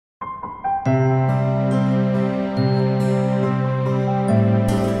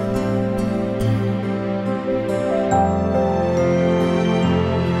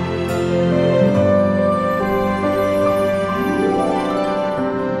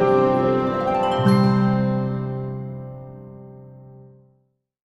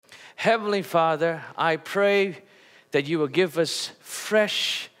Heavenly Father, I pray that you will give us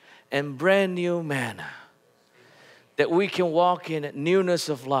fresh and brand new manna, that we can walk in newness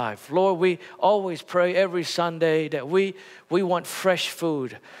of life. Lord, we always pray every Sunday that we want fresh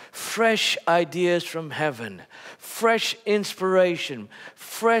food, fresh ideas from heaven, fresh inspiration,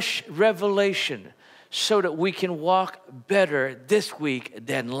 fresh revelation, so that we can walk better this week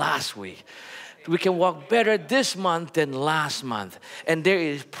than last week. We can walk better this month than last month. And there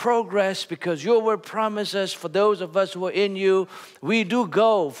is progress because your word promises for those of us who are in you, we do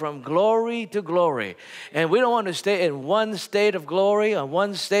go from glory to glory. And we don't want to stay in one state of glory or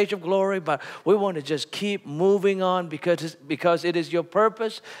one stage of glory, but we want to just keep moving on because it is your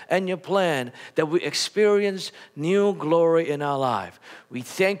purpose and your plan that we experience new glory in our life. We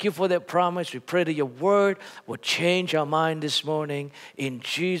thank you for that promise. We pray that your word will change our mind this morning. In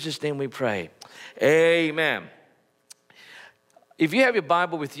Jesus' name we pray. Amen. If you have your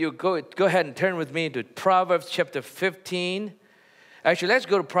Bible with you, go ahead and turn with me to Proverbs chapter 15. Actually, let's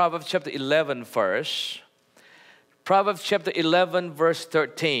go to Proverbs chapter 11 first. Proverbs chapter 11, verse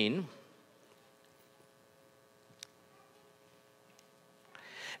 13.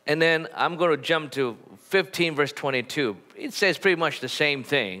 And then I'm going to jump to 15, verse 22. It says pretty much the same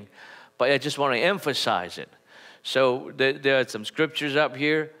thing, but I just want to emphasize it. So there are some scriptures up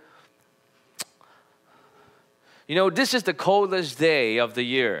here. You know, this is the coldest day of the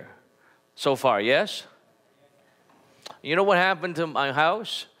year so far, yes? You know what happened to my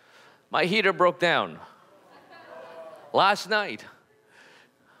house? My heater broke down last night.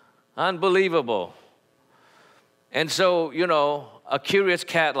 Unbelievable. And so, you know, a curious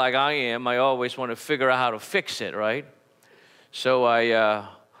cat like I am, I always want to figure out how to fix it, right? So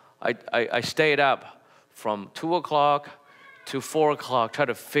I stayed up from 2 o'clock to 4 o'clock trying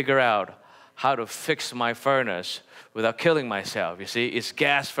to figure out how to fix my furnace without killing myself. You see, it's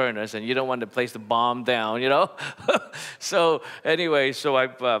gas furnace, and you don't want to place the bomb down, you know. So anyway, so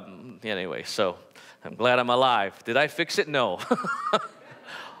I'm glad I'm alive. Did I fix it? No.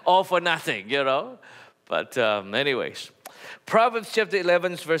 All for nothing, you know. But anyways, Proverbs chapter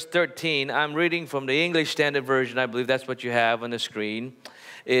 11, verse 13. I'm reading from the English Standard Version. I believe that's what you have on the screen.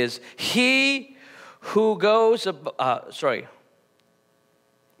 Is he who goes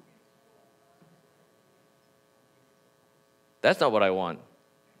That's not what I want.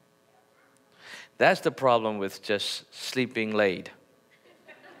 That's the problem with just sleeping late.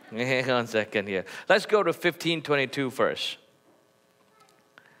 Hang on a second here. Let's go to 15:22 first.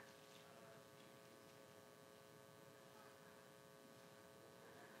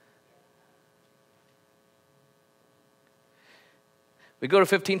 We go to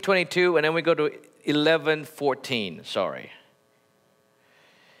 15:22 and then we go to 11:14. Sorry.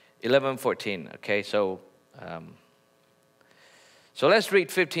 11:14. Okay, so let's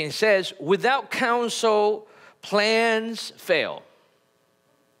read 15. It says, without counsel, plans fail.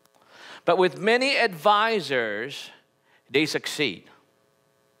 But with many advisors, they succeed.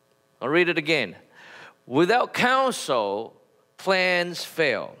 I'll read it again. Without counsel, plans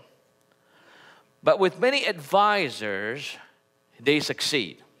fail. But with many advisors, they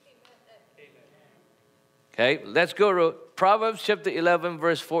succeed. Okay, let's go to Proverbs chapter 11,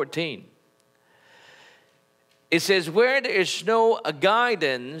 verse 14. It says, where there is no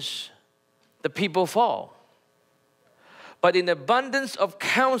guidance, the people fall. But in abundance of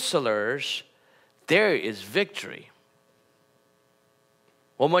counselors, there is victory.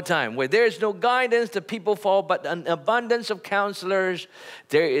 One more time. Where there is no guidance, the people fall. But in abundance of counselors,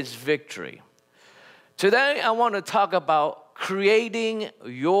 there is victory. Today, I want to talk about creating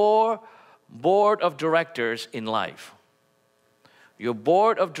your board of directors in life. Your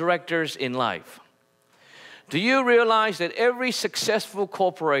board of directors in life. Do you realize that every successful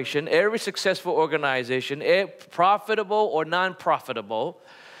corporation, every successful organization, profitable or non-profitable,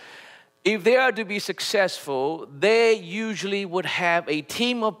 if they are to be successful, they usually would have a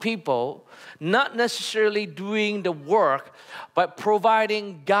team of people, not necessarily doing the work, but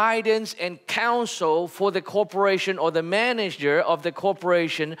providing guidance and counsel for the corporation or the manager of the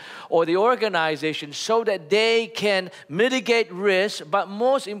corporation or the organization so that they can mitigate risk, but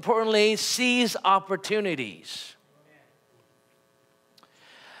most importantly, seize opportunities.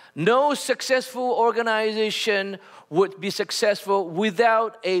 No successful organization would be successful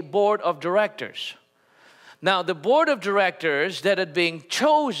without a board of directors. Now, the board of directors that are being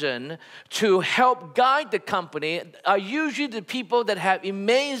chosen to help guide the company are usually the people that have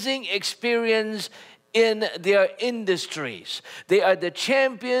amazing experience in their industries. They are the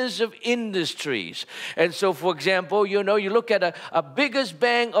champions of industries. And so, for example, you know, you look at a biggest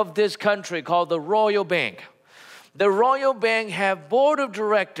bank of this country called the Royal Bank. the Royal Bank have board of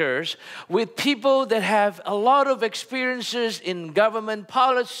directors with people that have a lot of experiences in government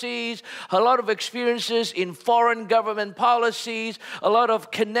policies, a lot of experiences in foreign government policies, a lot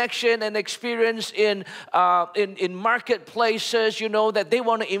of connection and experience in marketplaces, you know, that they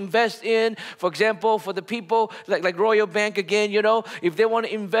want to invest in. For example, for the people like Royal Bank again, you know, if they want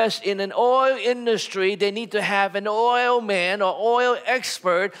to invest in an oil industry, they need to have an oil man or oil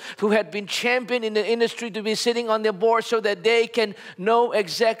expert who had been championed in the industry to be sitting on their board so that they can know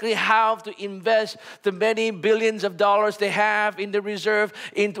exactly how to invest the many billions of dollars they have in the reserve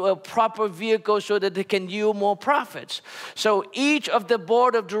into a proper vehicle so that they can yield more profits. So each of the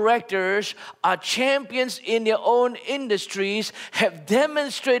board of directors are champions in their own industries, have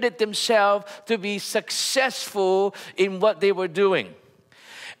demonstrated themselves to be successful in what they were doing.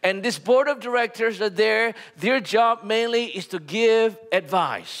 And this board of directors are there. Their job mainly is to give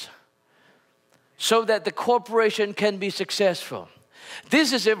advice so that the corporation can be successful.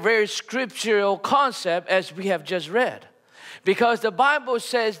 This is a very scriptural concept, as we have just read. Because the Bible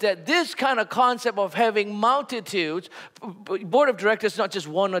says that this kind of concept of having multitudes, board of directors, not just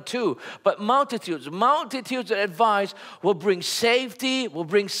one or two, but multitudes of advice will bring safety, will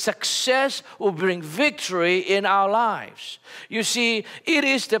bring success, will bring victory in our lives. You see, it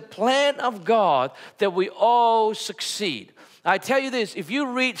is the plan of God that we all succeed. I tell you this, if you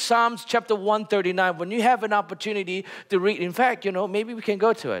read Psalms chapter 139, when you have an opportunity to read, in fact, you know, maybe we can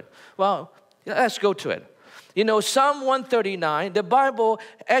go to it. Well, let's go to it. You know, Psalm 139, the Bible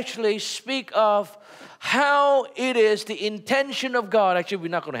actually speaks of how it is the intention of God. Actually, we're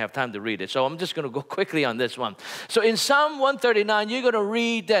not going to have time to read it, so I'm just going to go quickly on this one. So in Psalm 139, you're going to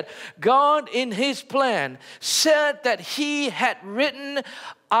read that God in His plan said that He had written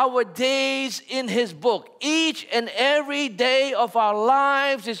our days in His book. Each and every day of our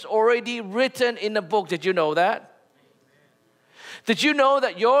lives is already written in the book. Did you know that? Did you know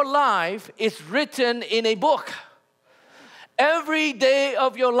that your life is written in a book? Every day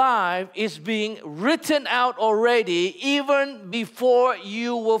of your life is being written out already, even before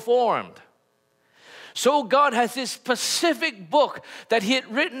you were formed. So God has this specific book that He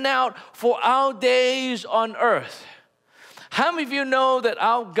had written out for our days on earth. How many of you know that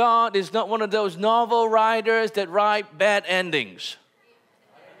our God is not one of those novel writers that write bad endings?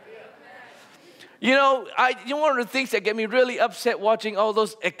 You know, one of the things that get me really upset watching all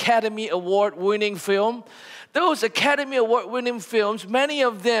those Academy Award winning films, those Academy Award winning films, many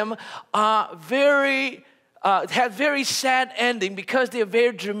of them are have very sad ending because they're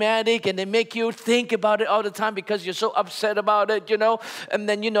very dramatic and they make you think about it all the time because you're so upset about it, you know. And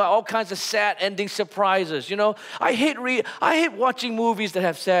then, you know, all kinds of sad ending surprises, you know. I hate watching movies that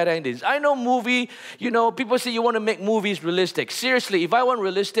have sad endings. I know you know, people say you want to make movies realistic. Seriously, if I want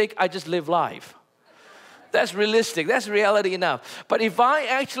realistic, I just live life. That's realistic. That's reality enough. But if I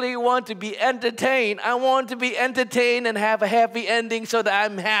actually want to be entertained, I want to be entertained and have a happy ending so that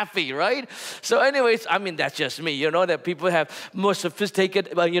I'm happy, right? So anyways, I mean, that's just me. You know, that people have more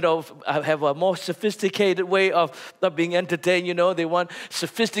sophisticated, have a more sophisticated way of being entertained. You know, they want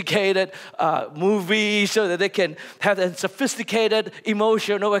sophisticated movies so that they can have a sophisticated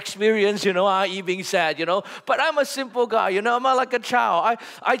emotional experience, you know, i.e. being sad, you know. But I'm a simple guy, you know. I'm not like a child.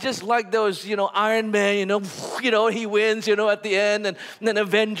 I just like those, you know, Iron Man, you know, he wins, you know, at the end, and then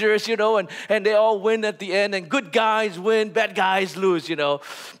Avengers, you know, and they all win at the end, and good guys win, bad guys lose, you know.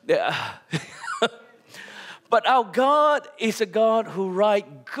 Yeah. But our God is a God who writes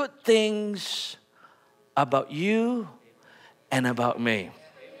good things about you and about me.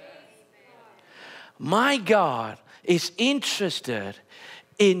 My God is interested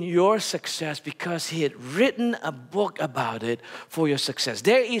in your success because He had written a book about it for your success.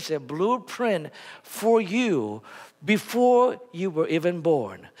 There is a blueprint for you before you were even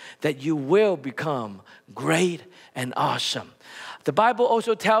born that you will become great and awesome. The Bible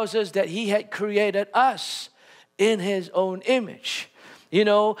also tells us that He had created us in His own image. You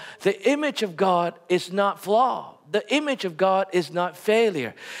know, the image of God is not flawed. The image of God is not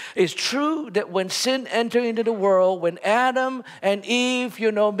failure. It's true that when sin entered into the world, when Adam and Eve,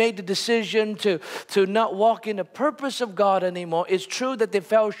 you know, made the decision to not walk in the purpose of God anymore, it's true that they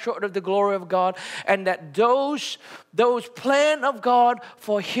fell short of the glory of God and that those plans of God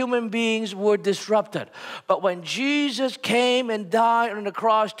for human beings were disrupted. But when Jesus came and died on the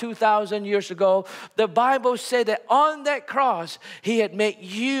cross 2,000 years ago, the Bible said that on that cross, He had made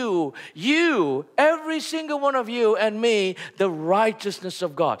you, every single one of you, you and me the righteousness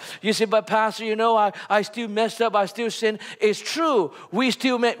of God. You say, but Pastor, I still messed up, I still sin. It's true, we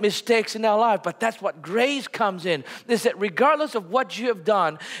still make mistakes in our life, but that's what grace comes in. Is that regardless of what you have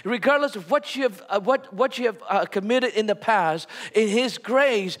done, regardless of what you have committed in the past, in His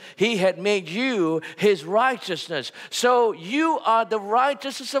grace, He had made you His righteousness. So you are the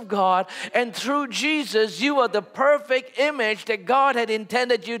righteousness of God, and through Jesus, you are the perfect image that God had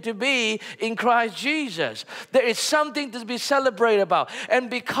intended you to be in Christ Jesus. There is something to be celebrated about. And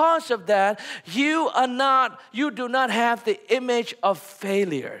because of that, you do not have the image of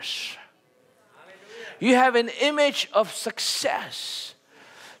failures. You have an image of success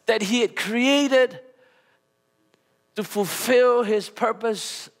that He had created to fulfill His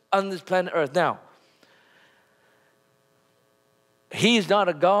purpose on this planet Earth. Now, He is not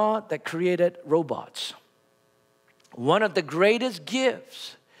a God that created robots. One of the greatest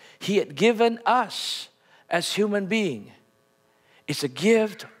gifts He had given us as human beings is a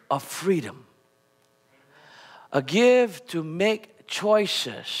gift of freedom. A gift to make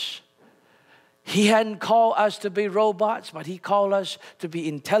choices. He hadn't called us to be robots, but He called us to be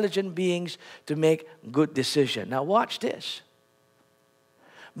intelligent beings to make good decisions. Now watch this.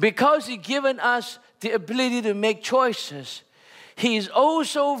 Because He's given us the ability to make choices, He is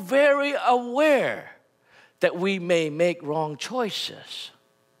also very aware that we may make wrong choices.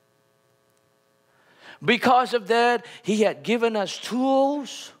 Because of that, He had given us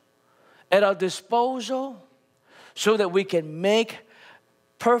tools at our disposal so that we can make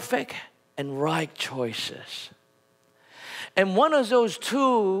perfect and right choices. And one of those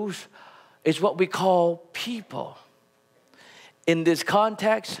tools is what we call people. In this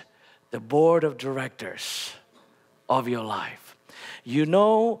context, the board of directors of your life. You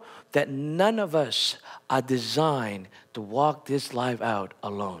know that none of us are designed to walk this life out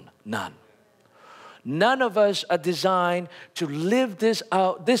alone. None. None of us are designed to live this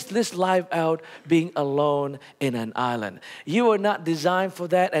life out being alone in an island. You are not designed for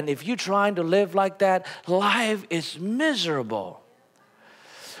that, and if you're trying to live like that, life is miserable.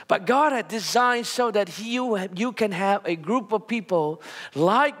 But God had designed so that you can have a group of people,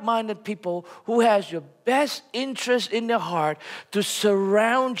 like-minded people, who has your best interest in their heart to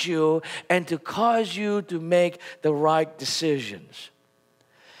surround you and to cause you to make the right decisions.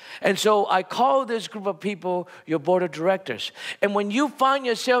 And so I call this group of people your board of directors. And when you find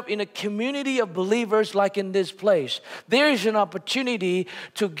yourself in a community of believers like in this place, there is an opportunity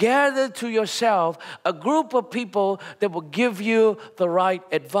to gather to yourself a group of people that will give you the right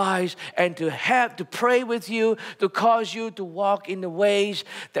advice and to pray with you, to cause you to walk in the ways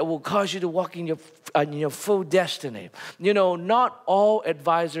that will cause you to walk in your full destiny. You know, not all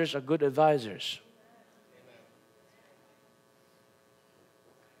advisors are good advisors.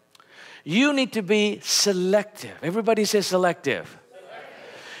 You need to be selective. Everybody say selective.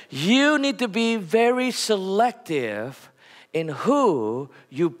 You need to be very selective in who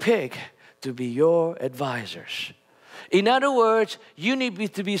you pick to be your advisors. In other words, you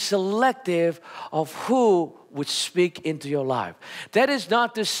need to be selective of who would speak into your life. That is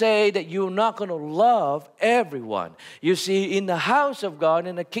not to say that you're not going to love everyone. You see, in the house of God,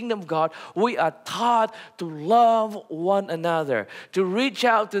 in the kingdom of God, we are taught to love one another, to reach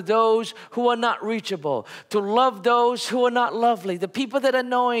out to those who are not reachable, to love those who are not lovely, the people that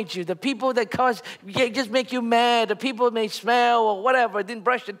annoy you, the people that just make you mad, the people that may smell or whatever, didn't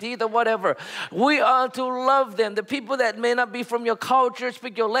brush their teeth or whatever. We are to love them, the people that may not be from your culture,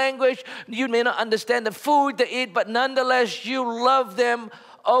 speak your language, you may not understand the food they eat, but nonetheless you love them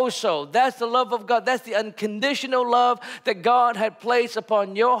also. That's the love of God. That's the unconditional love that God had placed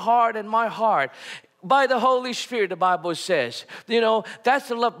upon your heart and my heart by the Holy Spirit, the Bible says. You know, that's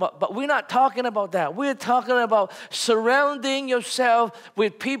the love. But we're not talking about that. We're talking about surrounding yourself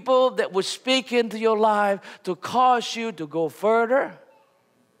with people that will speak into your life to cause you to go further,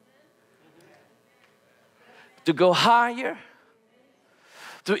 to go higher,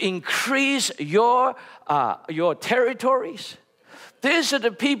 to increase your territories. These are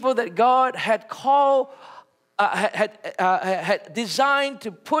the people that God had called, had designed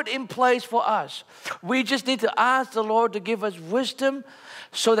to put in place for us. We just need to ask the Lord to give us wisdom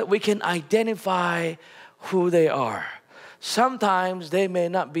so that we can identify who they are. Sometimes they may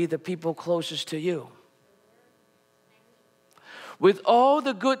not be the people closest to you. With all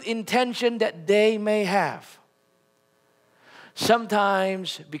the good intention that they may have,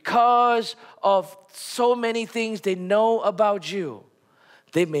 sometimes because of so many things they know about you,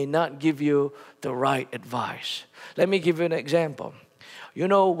 they may not give you the right advice. Let me give you an example. You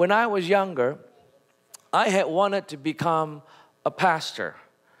know, when I was younger, I had wanted to become a pastor.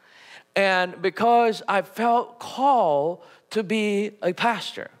 And because I felt called to be a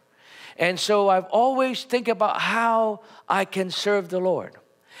pastor. And so I've always think about how I can serve the Lord.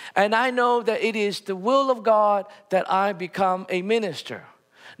 And I know that it is the will of God that I become a minister.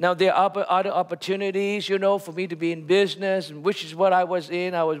 Now, there are other opportunities, for me to be in business, which is what I was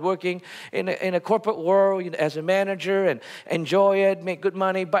in. I was working in a corporate world as a manager and enjoy it, make good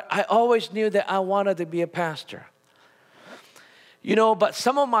money. But I always knew that I wanted to be a pastor. But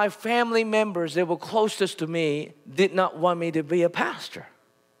some of my family members that were closest to me did not want me to be a pastor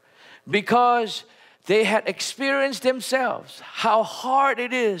because they had experienced themselves how hard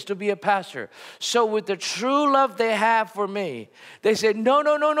it is to be a pastor. So with the true love they have for me, they said, no,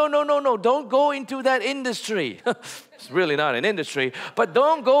 don't go into that industry. It's really not an industry, but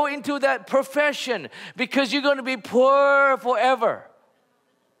don't go into that profession because you're going to be poor forever.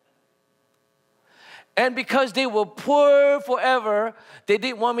 And because they were poor forever, they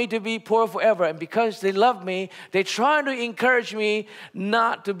didn't want me to be poor forever. And because they loved me, they tried to encourage me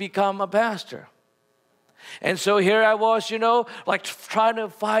not to become a pastor. And so here I was, like trying to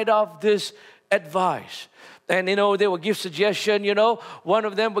fight off this advice. And, they would give suggestion, one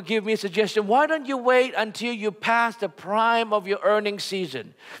of them would give me a suggestion. Why don't you wait until you pass the prime of your earning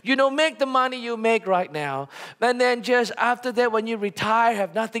season? Make the money you make right now. And then just after that, when you retire,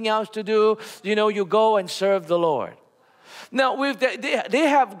 have nothing else to do, you go and serve the Lord. Now, they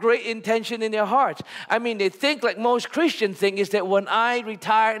have great intention in their hearts. I mean, they think like most Christians think is that when I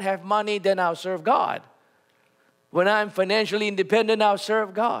retire and have money, then I'll serve God. When I'm financially independent, I'll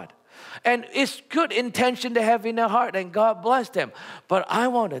serve God. And it's good intention to have in their heart, and God bless them. But I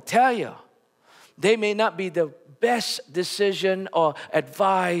want to tell you, they may not be the best decision or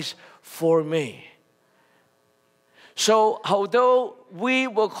advice for me. So although we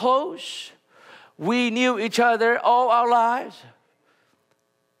were close, we knew each other all our lives,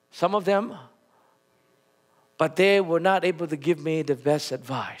 some of them, but they were not able to give me the best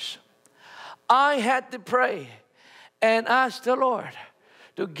advice. I had to pray and ask the Lord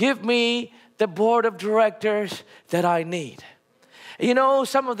to give me the board of directors that I need.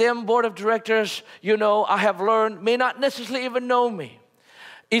 Some of them board of directors, I have learned may not necessarily even know me.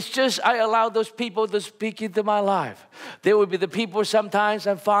 It's just I allow those people to speak into my life. There will be the people sometimes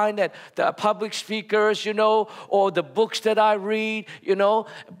I find that the public speakers, or the books that I read,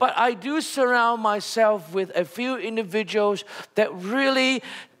 But I do surround myself with a few individuals that really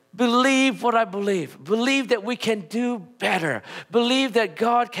believe what I believe. Believe that we can do better. Believe that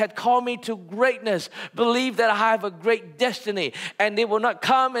God can call me to greatness. Believe that I have a great destiny. And they will not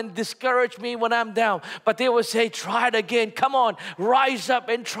come and discourage me when I'm down. But they will say, try it again. Come on, rise up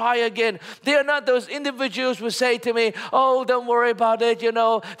and try again. They are not those individuals who say to me, oh, don't worry about it.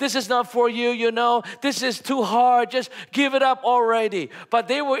 This is not for you. This is too hard. Just give it up already. But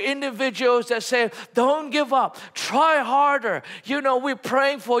they were individuals that say, don't give up. Try harder. We're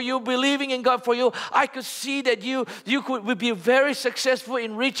praying for you, believing in God for you. I could see that you would be very successful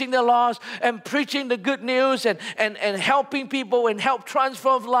in reaching the lost and preaching the good news and helping people and help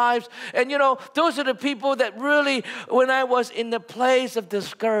transform lives. And those are the people that really, when I was in the place of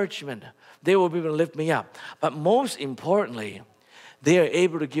discouragement, they will be able to lift me up. But most importantly, they are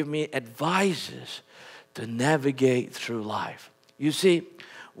able to give me advices to navigate through life. You see,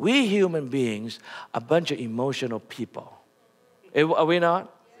 we human beings are a bunch of emotional people. Are we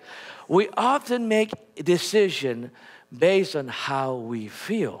not? We often make a decision based on how we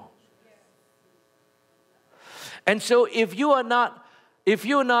feel. And so if you're not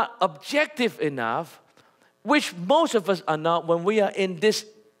objective enough, which most of us are not when we are in this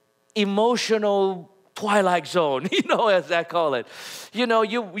emotional twilight zone, as I call it.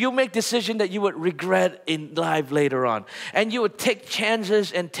 You make decisions that you would regret in life later on. And you would take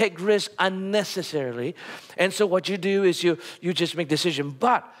chances and take risks unnecessarily. And so what you do is you just make decisions.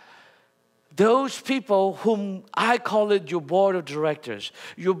 But those people whom I call it your board of directors,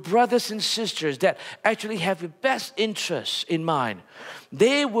 your brothers and sisters that actually have your best interests in mind,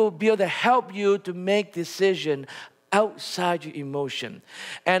 they will be able to help you to make decisions outside your emotion.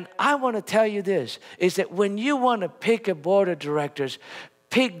 And I want to tell you this, is that when you want to pick a board of directors,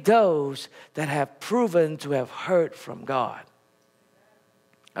 pick those that have proven to have heard from God.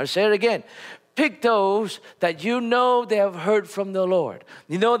 I'll say it again. Pick those that they have heard from the Lord.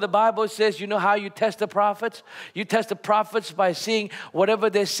 The Bible says, how you test the prophets? You test the prophets by seeing whatever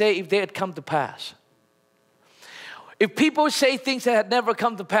they say if they had come to pass. If people say things that had never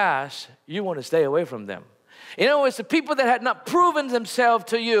come to pass, you want to stay away from them. It's the people that had not proven themselves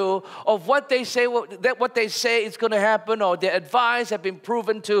to you of what they say, what they say is going to happen, or their advice have been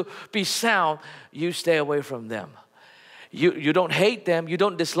proven to be sound, you stay away from them. You don't hate them, you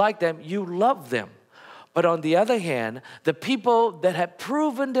don't dislike them, you love them. But on the other hand, the people that have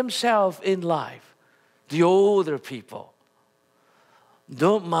proven themselves in life, the older people,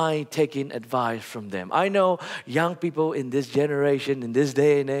 don't mind taking advice from them. I know young people in this generation, in this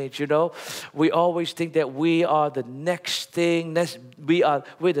day and age, we always think that we are the next thing,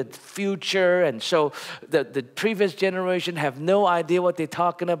 we're the future. And so the previous generation have no idea what they're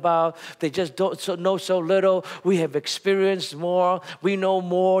talking about. They just know so little. We have experienced more. We know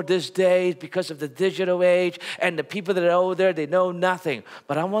more this day because of the digital age. And the people that are older, they know nothing.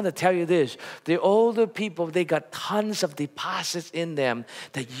 But I want to tell you this. The older people, they got tons of deposits in them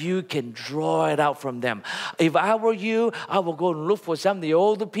that you can draw it out from them. If I were you, I would go and look for some of the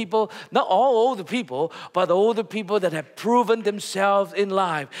older people, not all older people, but the older people that have proven themselves in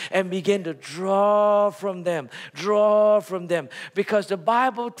life, and begin to draw from them. Because the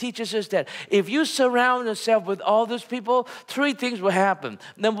Bible teaches us that if you surround yourself with all those people, three things will happen.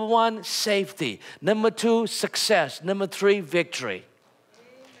 Number one, safety. Number two, success. Number three, victory.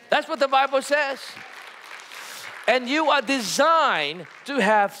 That's what the Bible says. And you are designed to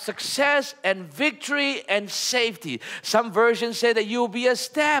have success and victory and safety. Some versions say that you will be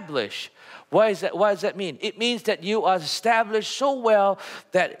established. What does that mean? It means that you are established so well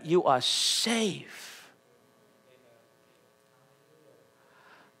that you are safe.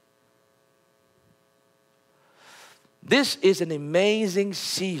 This is an amazing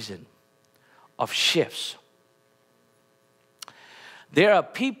season of shifts. There are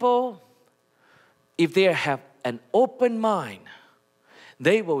people, if they have an open mind,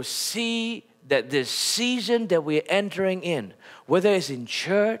 they will see that this season that we're entering in, whether it's in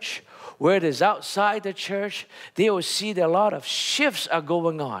church, whether it's outside the church, they will see that a lot of shifts are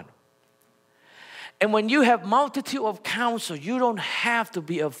going on. And when you have multitude of counsel, you don't have to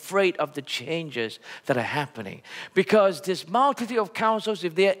be afraid of the changes that are happening. Because this multitude of counsels,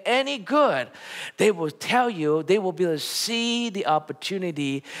 if they're any good, they will tell you, they will be able to see the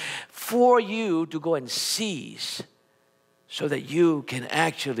opportunity for you to go and seize so that you can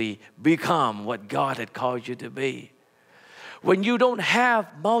actually become what God had called you to be. When you don't have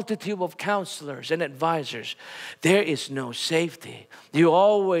multitude of counselors and advisors, there is no safety. You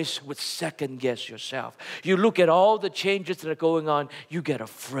always would second guess yourself. You look at all the changes that are going on, you get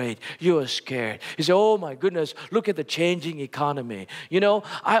afraid, you are scared. You say, oh my goodness, look at the changing economy.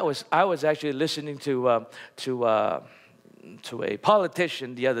 I was actually listening to a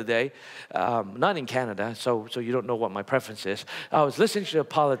politician the other day, not in Canada, so you don't know what my preference is. I was listening to a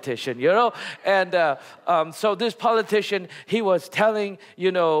politician, and so this politician, he was telling,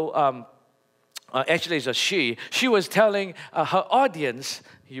 actually it's a she was telling her audience,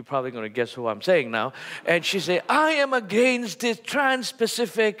 you're probably going to guess who I'm saying now, and she said, I am against this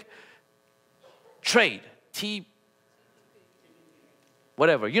Trans-Pacific trade,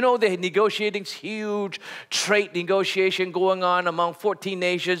 whatever. They're negotiating huge trade negotiation going on among 14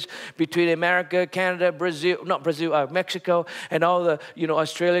 nations between America, Canada, Mexico, and all the,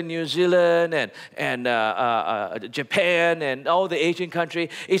 Australia, New Zealand, and Japan, and all the Asian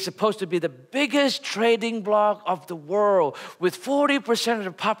countries. It's supposed to be the biggest trading bloc of the world, with 40% of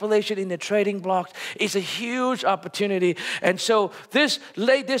the population in the trading blocs. It's a huge opportunity. And so this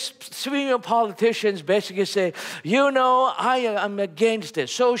senior politicians basically say, I am against this.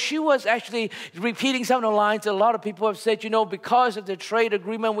 So she was actually repeating some of the lines that a lot of people have said, because of the trade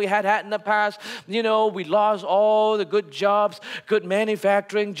agreement we had in the past, we lost all the good jobs, good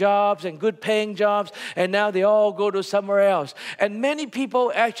manufacturing jobs and good paying jobs, and now they all go to somewhere else. And many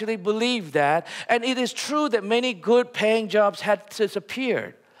people actually believe that, and it is true that many good paying jobs had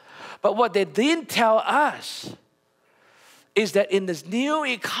disappeared. But what they didn't tell us is that in this new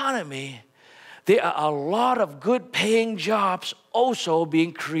economy, there are a lot of good paying jobs also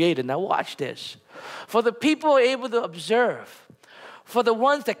being created. Now watch this. For the people able to observe, for the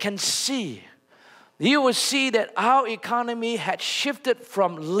ones that can see, you will see that our economy had shifted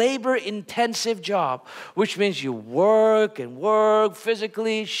from labor-intensive job, which means you work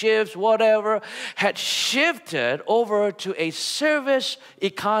physically, shifts, whatever, had shifted over to a service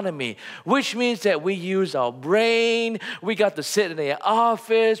economy, which means that we use our brain. We got to sit in the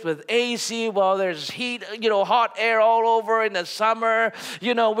office with AC while there's heat, hot air all over in the summer.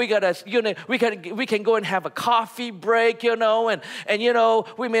 We can go and have a coffee break, and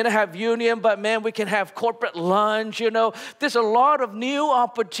we may not have union, but man, we can have corporate lunch, There's a lot of new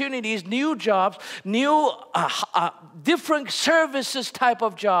opportunities, new jobs, new different services type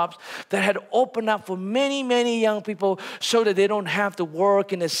of jobs that had opened up for many, many young people so that they don't have to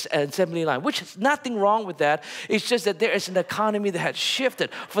work in an assembly line, which is nothing wrong with that. It's just that there is an economy that had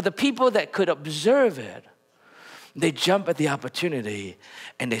shifted. For the people that could observe it, They jump at the opportunity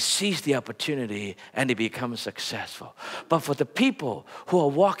and they seize the opportunity and they become successful. But for the people who are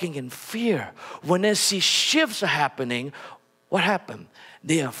walking in fear, when they see shifts are happening, what happened?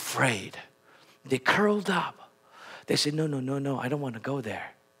 They're afraid. They curled up. They say, no, I don't want to go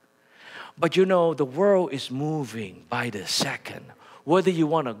there. But you know, the world is moving by the second. Whether you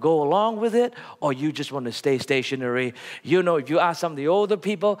want to go along with it or you just want to stay stationary. You know, if you ask some of the older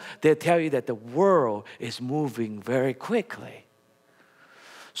people, they'll tell you that the world is moving very quickly.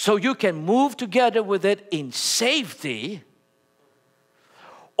 So you can move together with it in safety,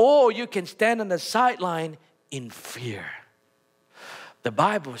 or you can stand on the sideline in fear. The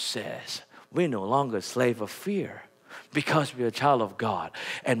Bible says we're no longer a slave of fear because we're a child of God.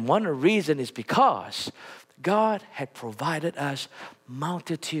 And one reason is because God had provided us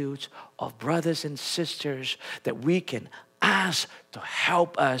multitudes of brothers and sisters that we can ask to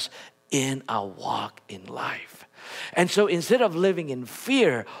help us in our walk in life. And so instead of living in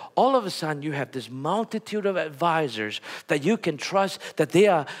fear, all of a sudden you have this multitude of advisors that you can trust, that they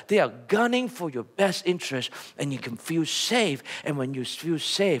are gunning for your best interest, and you can feel safe. And when you feel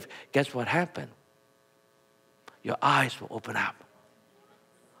safe, guess what happened? Your eyes will open up.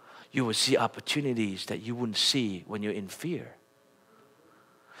 You will see opportunities that you wouldn't see when you're in fear.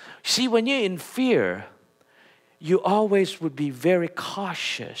 See, when you're in fear, you always would be very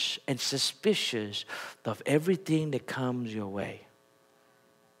cautious and suspicious of everything that comes your way.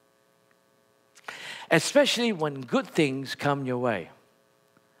 Especially when good things come your way.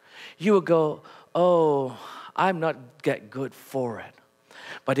 You will go, oh, I'm not that good for it.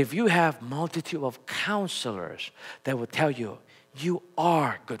 But if you have multitude of counselors that will tell you, you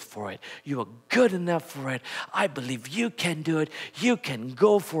are good for it. You are good enough for it. I believe you can do it. You can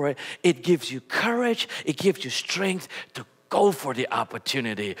go for it. It gives you courage. It gives you strength to go for the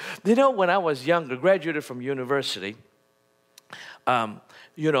opportunity. You know, when I was younger, graduated from university, being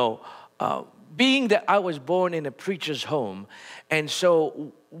that I was born in a preacher's home, and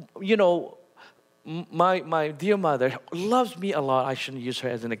so, you know, my dear mother loves me a lot. I shouldn't use her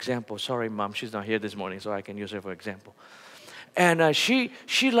as an example. Sorry, Mom, she's not here this morning, so I can use her for example. And she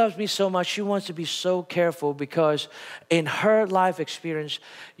loves me so much. She wants to be so careful because in her life experience,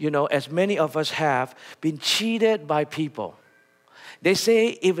 you know, as many of us have, been cheated by people. They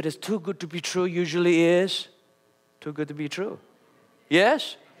say if it is too good to be true, usually is too good to be true.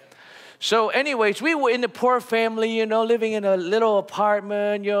 Yes? So anyways, we were in a poor family, you know, living in a little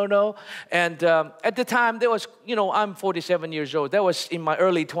apartment, you know. And at the time, there was, you know, I'm 47 years old. That was in my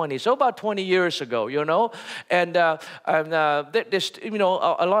early 20s, so about 20 years ago, you know. And there's, you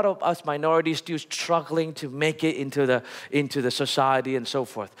know, a lot of us minorities still struggling to make it into the society and so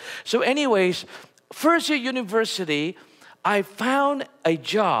forth. So anyways, first year university, I found a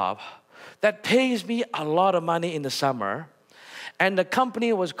job that pays me a lot of money in the summer. And the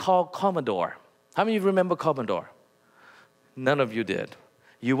company was called Commodore. How many of you remember Commodore? None of you did.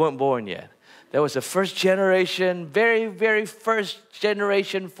 You weren't born yet. That was the first generation, very, very first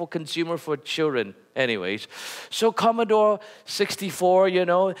generation for consumer for children. Anyways, so Commodore 64, you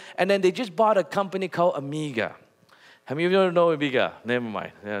know, and then they just bought a company called Amiga. How many of you know Amiga? Never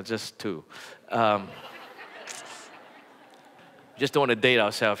mind, yeah, just two. Just don't want to date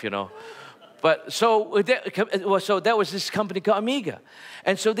ourselves, you know. But so that was this company called Amiga.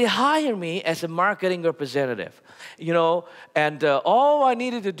 And so they hired me as a marketing representative, you know, and all I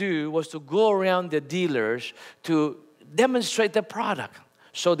needed to do was to go around the dealers to demonstrate the product.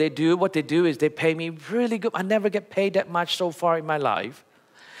 So what they do is they pay me really good. I never get paid that much so far in my life.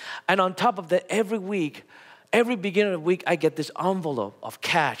 And on top of that, every week, every beginning of the week, I get this envelope of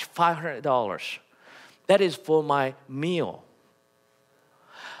cash, $500. That is for my meal.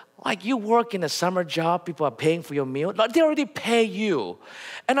 Like you work in a summer job, people are paying for your meal. Like they already pay you.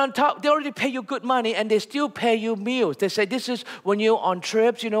 And on top, they already pay you good money and they still pay you meals. They say this is when you're on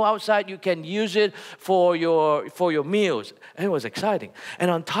trips, you know, outside, you can use it for your meals. And it was exciting. And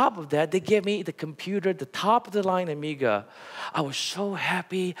on top of that, they gave me the computer, the top of the line Amiga. I was so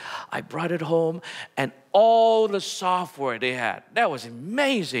happy. I brought it home and all the software they had. That was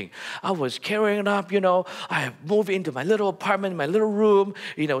amazing. I was carrying it up, you know. I moved into my little apartment, my little room,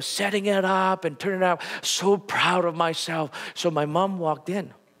 you know, setting it up and turning it up. So proud of myself. So my mom walked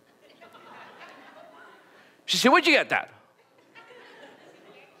in. She said, "Where'd you get that?"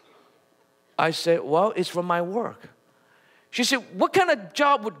 I said, "Well, it's from my work." She said, "What kind of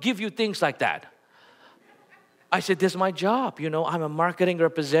job would give you things like that?" I said, "This is my job. You know, I'm a marketing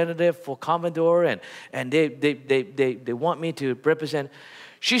representative for Commodore, and they want me to represent."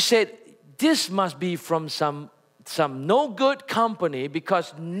 She said, "This must be from some some no good company,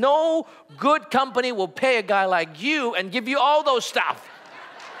 because no good company will pay a guy like you and give you all those stuff.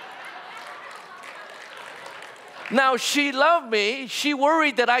 Now, she loved me. She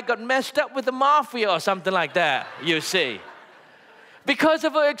worried that I got messed up with the mafia or something like that, you see. Because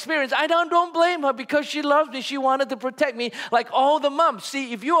of her experience. I don't blame her, because she loves me. She wanted to protect me like all the moms.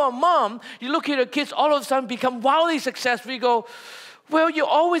 See, if you're a mom, you look at your kids all of a sudden become wildly successful. You go, well, you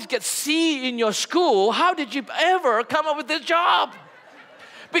always get C in your school. How did you ever come up with this job?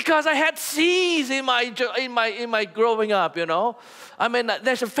 Because I had C's in my growing up, you know. I mean,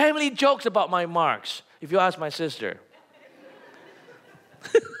 there's a family jokes about my marks, if you ask my sister.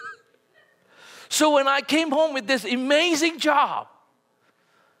 So when I came home with this amazing job,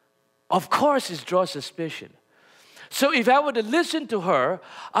 of course it draws suspicion. So if I were to listen to her,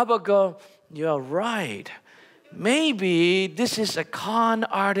 I would go, you're right. Maybe this is a con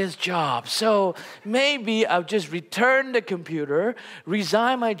artist job. So maybe I'll just return the computer,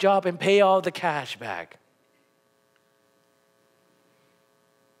 resign my job, and pay all the cash back.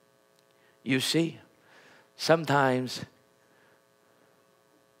 You see, sometimes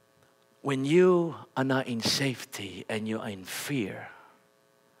when you are not in safety and you are in fear,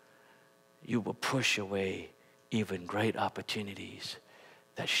 you will push away even great opportunities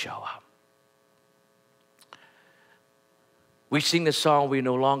that show up. We sing the song, we're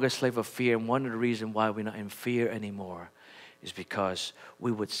no longer slave of fear, and one of the reasons why we're not in fear anymore is because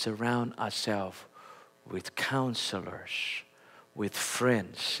we would surround ourselves with counselors, with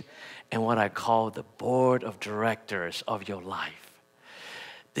friends, and what I call the board of directors of your life.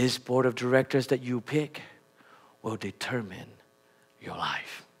 This board of directors that you pick will determine your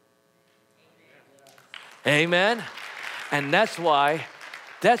life. Amen? And that's why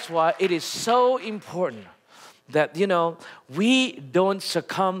it is so important that, you know, we don't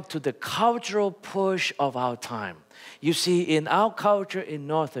succumb to the cultural push of our time. You see, in our culture in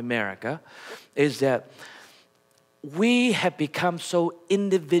North America, is that we have become so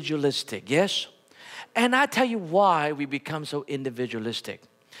individualistic, yes? And I tell you why we become so individualistic.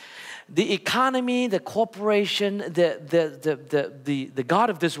 The economy, the corporation, the God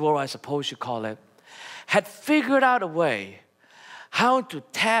of this world, I suppose you call it, had figured out a way how to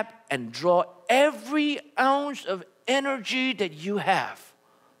tap and draw every ounce of energy that you have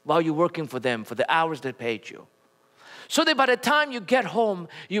while you're working for them, for the hours they paid you. So that by the time you get home,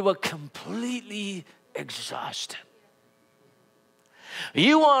 you are completely exhausted.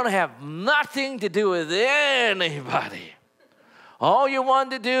 You want to have nothing to do with anybody. All you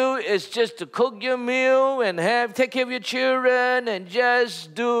want to do is just to cook your meal and take care of your children and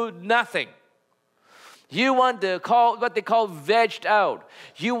just do nothing. You want to call what they call vegged out.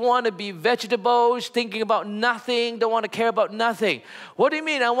 You want to be vegetables, thinking about nothing, don't want to care about nothing. What do you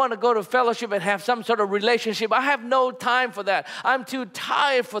mean? I want to go to fellowship and have some sort of relationship. I have no time for that. I'm too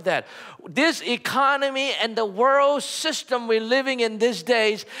tired for that. This economy and the world system we're living in these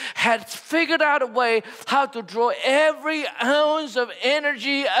days has figured out a way how to draw every ounce of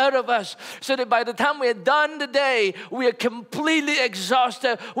energy out of us so that by the time we're done the day, we are completely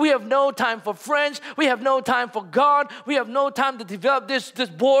exhausted. We have no time for friends. We have no time for God. We have no time to develop this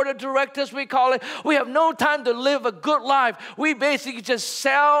board of directors, we call it. We have no time to live a good life. We basically just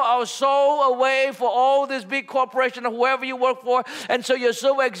sell our soul away for all this big corporation or whoever you work for. And so you're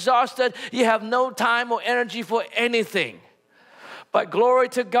so exhausted, you have no time or energy for anything. But glory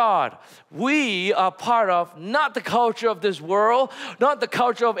to God, we are part of not the culture of this world, not the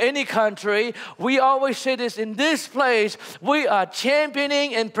culture of any country. We always say this in this place, we are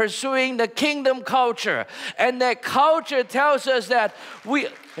championing and pursuing the kingdom culture. And that culture tells us that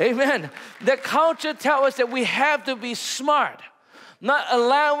the culture tells us that we have to be smart, not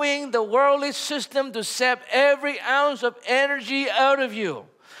allowing the worldly system to sap every ounce of energy out of you.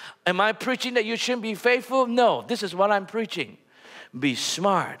 Am I preaching that you shouldn't be faithful? No, this is what I'm preaching. Be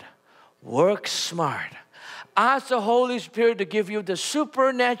smart. Work smart. Ask the Holy Spirit to give you the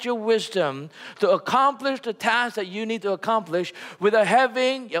supernatural wisdom to accomplish the task that you need to accomplish without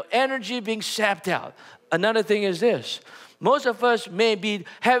having your energy being sapped out. Another thing is this. Most of us may be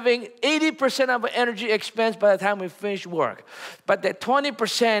having 80% of our energy expensed by the time we finish work. But that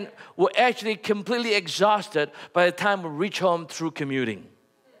 20% will actually completely exhausted by the time we reach home through commuting.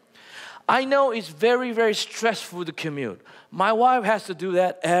 I know it's very, very stressful to commute. My wife has to do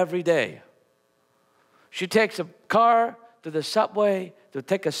that every day. She takes a car to the subway, to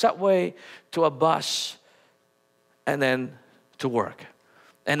take a subway to a bus, and then to work.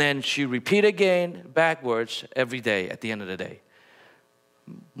 And then she repeat again backwards every day at the end of the day.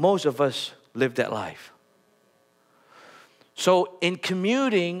 Most of us live that life. So in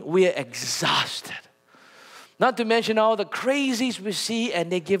commuting, we are exhausted. Not to mention all the crazies we see, and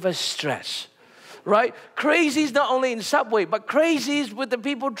they give us stress. Right? Crazies not only in subway, but crazies with the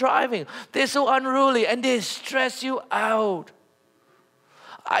people driving. They're so unruly and they stress you out.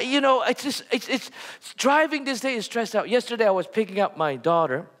 It's driving this day is stressed out. Yesterday I was picking up my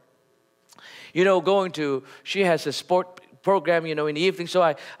daughter. She has a sport program, in the evening, so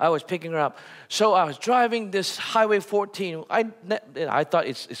I was picking her up. So I was driving this Highway 14. I thought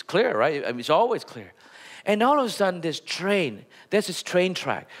it's clear, right? I mean, it's always clear. And all of a sudden, there's this train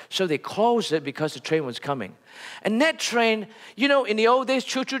track. So they closed it because the train was coming. And that train, in the old days,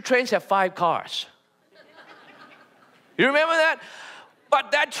 choo-choo trains have 5 cars. You remember that?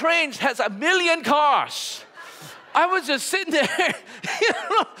 But that train has 1 million cars. I was just sitting there,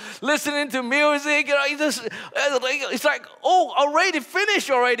 listening to music. It's like, oh, already finished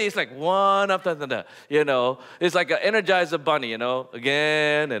already. It's like one after another. It's like an Energizer bunny.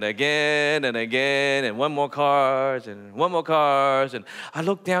 Again and again and again, and one more cars and one more cars. And I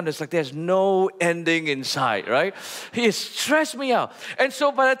look down. It's like there's no ending in sight. Right? It stressed me out. And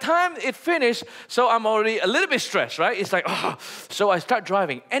so by the time it finished, so I'm already a little bit stressed. Right? It's like, oh. So I start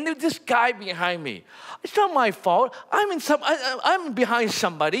driving, and there's this guy behind me. It's not my fault. I'm behind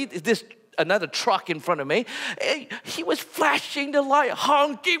somebody. This another truck in front of me. He was flashing the light,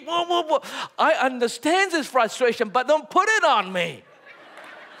 honking. Whoa, whoa, whoa. I understand his frustration, but don't put it on me.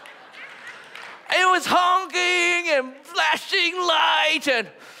 It was honking and flashing lights,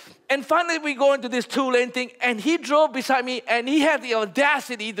 and finally we go into this 2-lane thing, and he drove beside me, and he had the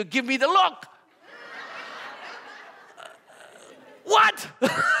audacity to give me the look. What?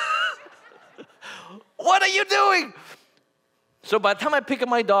 What are you doing? So by the time I pick up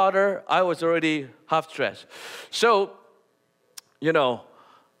my daughter, I was already half stressed. So, and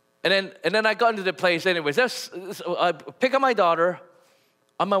then I got into the place anyways. I pick up my daughter.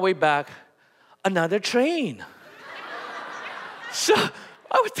 On my way back, another train. So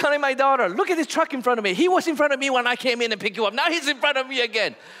I was telling my daughter, look at this truck in front of me. He was in front of me when I came in and picked you up. Now he's in front of me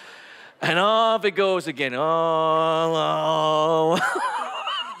again. And off it goes again. Oh.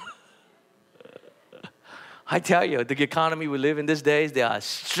 I tell you, the economy we live in these days, they are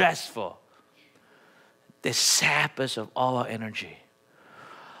stressful. They sap us of all our energy.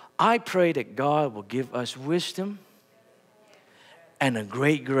 I pray that God will give us wisdom and a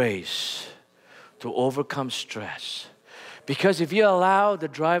great grace to overcome stress. Because if you allow the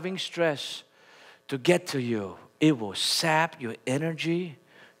driving stress to get to you, it will sap your energy,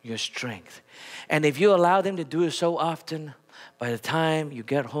 your strength. And if you allow them to do it so often, by the time you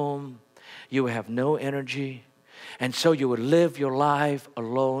get home, you will have no energy, and so you will live your life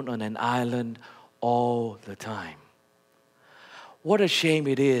alone on an island all the time. What a shame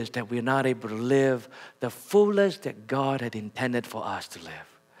it is that we're not able to live the fullness that God had intended for us to live.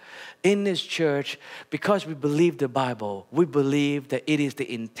 In this church, because we believe the Bible, we believe that it is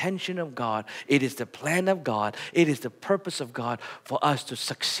the intention of God, it is the plan of God, it is the purpose of God for us to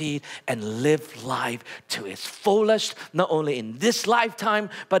succeed and live life to its fullest, not only in this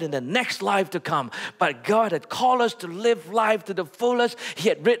lifetime, but in the next life to come. But God had called us to live life to the fullest. He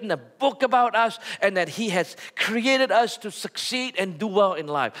had written a book about us, and that He has created us to succeed and do well in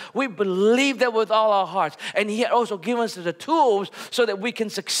life. We believe that with all our hearts, and He had also given us the tools so that we can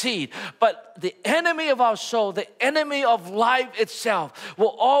succeed. But the enemy of our soul, the enemy of life itself,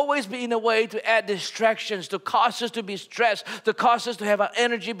 will always be in a way to add distractions, to cause us to be stressed, to cause us to have our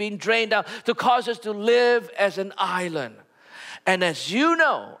energy being drained out, to cause us to live as an island. And as you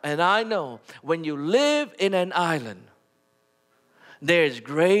know, and I know, when you live in an island, there is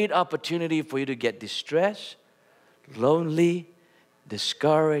great opportunity for you to get distressed, lonely,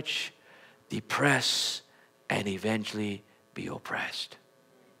 discouraged, depressed, and eventually be oppressed.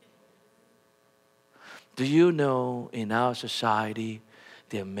 Do you know in our society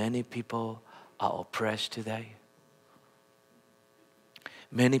there are many people are oppressed today?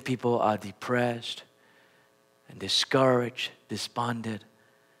 Many people are depressed and discouraged, despondent,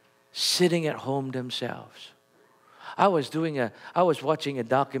 sitting at home themselves. I was watching a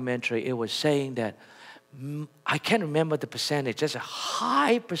documentary. It was saying that, I can't remember the percentage. There's a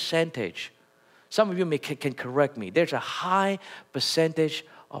high percentage. Some of you can correct me. There's a high percentage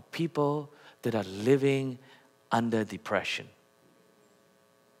of people that are living under depression.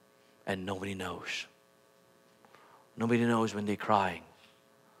 And nobody knows. Nobody knows when they're crying.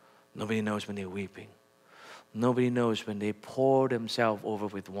 Nobody knows when they're weeping. Nobody knows when they pour themselves over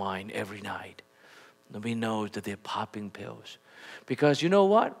with wine every night. Nobody knows that they're popping pills. Because you know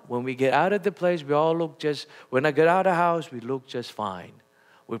what? When we get out of the place, we all look when I get out of the house, we look just fine.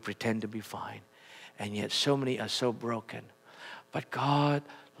 We pretend to be fine. And yet so many are so broken. But God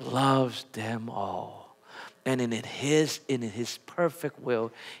loves them all. And in his perfect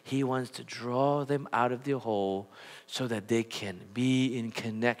will, He wants to draw them out of the hole so that they can be in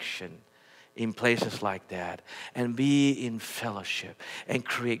connection in places like that, and be in fellowship, and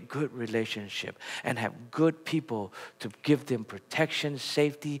create good relationship, and have good people to give them protection,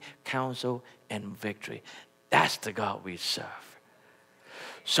 safety, counsel, and victory. That's the God we serve.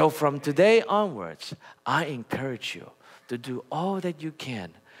 So from today onwards, I encourage you to do all that you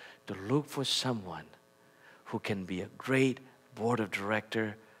can to look for someone who can be a great board of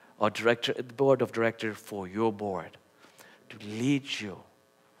director for your board, to lead you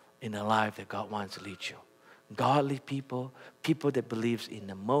in a life that God wants to lead you. Godly people, people that believes in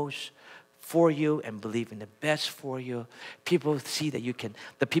the most for you and believe in the best for you. People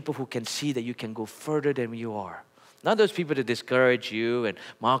the people who can see that you can go further than you are. Not those people that discourage you and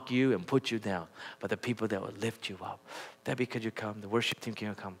mock you and put you down, but the people that will lift you up. Debbie, could you come? The worship team, can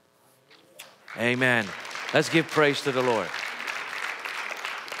you come? Amen. Let's give praise to the Lord.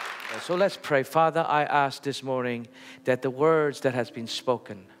 So let's pray. Father, I ask this morning that the words that has been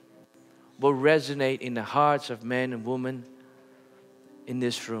spoken will resonate in the hearts of men and women in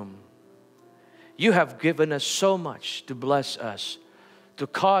this room. You have given us so much to bless us, to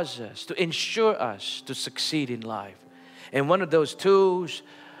cause us, to ensure us to succeed in life. And one of those tools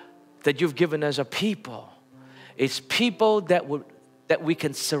that you've given us are people. It's people that we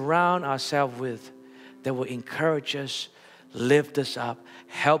can surround ourselves with, that will encourage us, lift us up,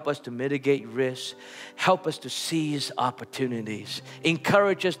 help us to mitigate risks, help us to seize opportunities,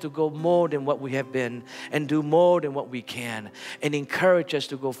 encourage us to go more than what we have been and do more than what we can, and encourage us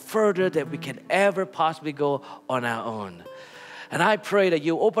to go further than we can ever possibly go on our own. And I pray that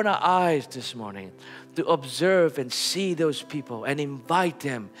you open our eyes this morning to observe and see those people and invite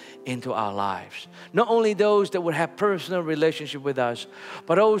them into our lives. Not only those that would have personal relationship with us,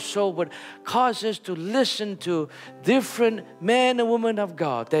 but also would cause us to listen to different men and women of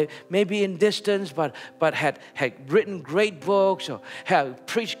God. They may be in distance, but had written great books or have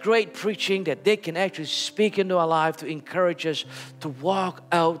preached great preaching that they can actually speak into our life to encourage us to walk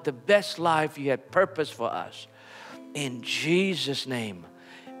out the best life you had purpose for us. In Jesus' name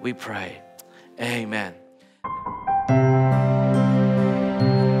we pray. Amen.